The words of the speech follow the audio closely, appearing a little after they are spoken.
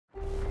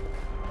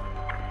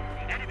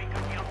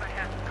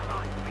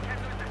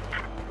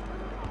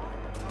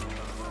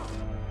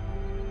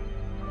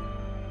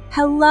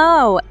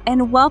Hello,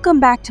 and welcome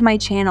back to my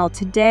channel.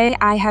 Today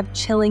I have a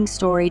chilling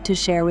story to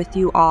share with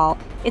you all.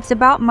 It's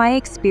about my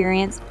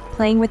experience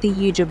playing with a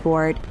Ouija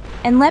board,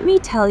 and let me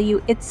tell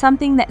you, it's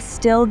something that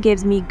still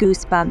gives me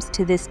goosebumps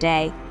to this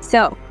day.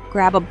 So,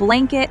 grab a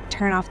blanket,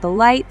 turn off the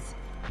lights,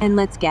 and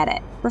let's get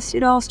it. First,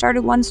 it all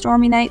started one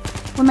stormy night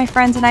when my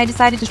friends and I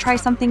decided to try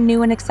something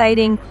new and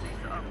exciting.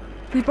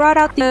 We brought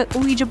out the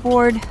Ouija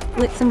board,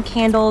 lit some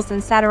candles,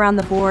 and sat around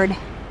the board,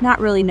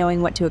 not really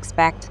knowing what to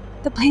expect.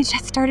 The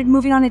planchette started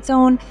moving on its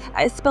own,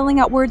 spelling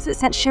out words that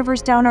sent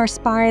shivers down our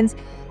spines.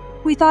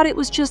 We thought it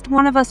was just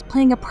one of us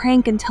playing a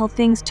prank until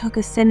things took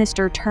a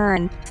sinister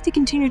turn. As we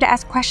continued to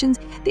ask questions,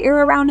 the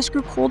air around us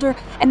grew colder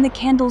and the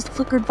candles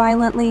flickered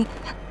violently.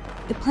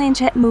 The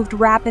planchette moved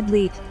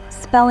rapidly,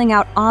 spelling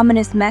out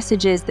ominous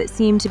messages that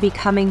seemed to be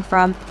coming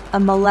from a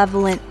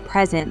malevolent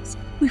presence.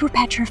 We were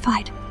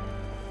petrified.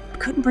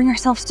 Couldn't bring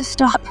ourselves to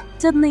stop.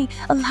 Suddenly,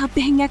 a loud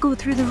bang echoed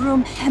through the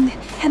room, and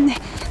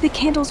the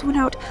candles went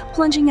out,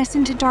 plunging us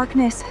into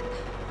darkness.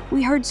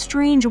 We heard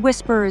strange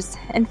whispers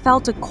and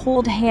felt a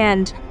cold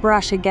hand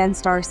brush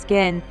against our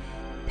skin.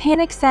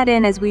 Panic set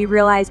in as we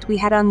realized we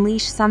had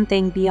unleashed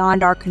something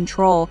beyond our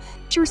control.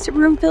 It was a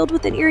room filled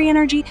with an eerie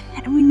energy,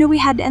 and we knew we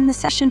had to end the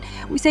session.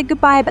 We said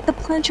goodbye, but the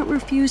planchette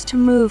refused to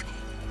move.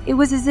 It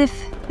was as if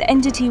the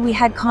entity we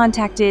had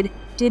contacted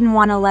didn't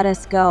want to let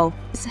us go.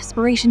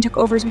 Desperation took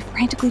over as we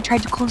frantically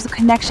tried to close the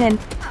connection,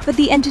 but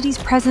the entity's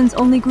presence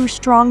only grew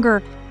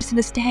stronger. To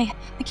this day,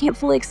 I can't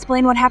fully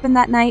explain what happened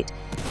that night.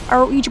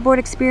 Our Ouija board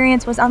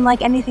experience was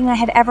unlike anything I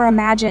had ever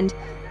imagined.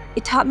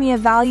 It taught me a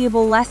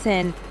valuable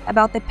lesson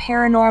about the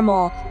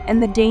paranormal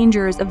and the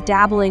dangers of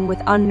dabbling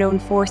with unknown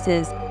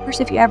forces.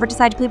 First, if you ever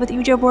decide to play with the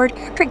Ouija board,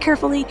 tread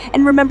carefully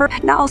and remember,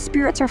 not all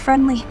spirits are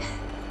friendly.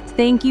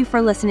 Thank you for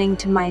listening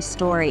to my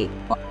story.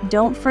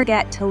 Don't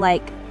forget to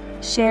like,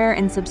 share,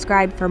 and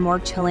subscribe for more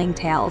chilling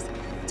tales.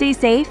 Stay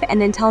safe,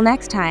 and until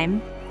next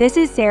time, this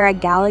is Sarah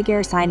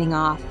Gallagher signing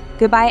off.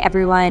 Goodbye,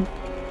 everyone.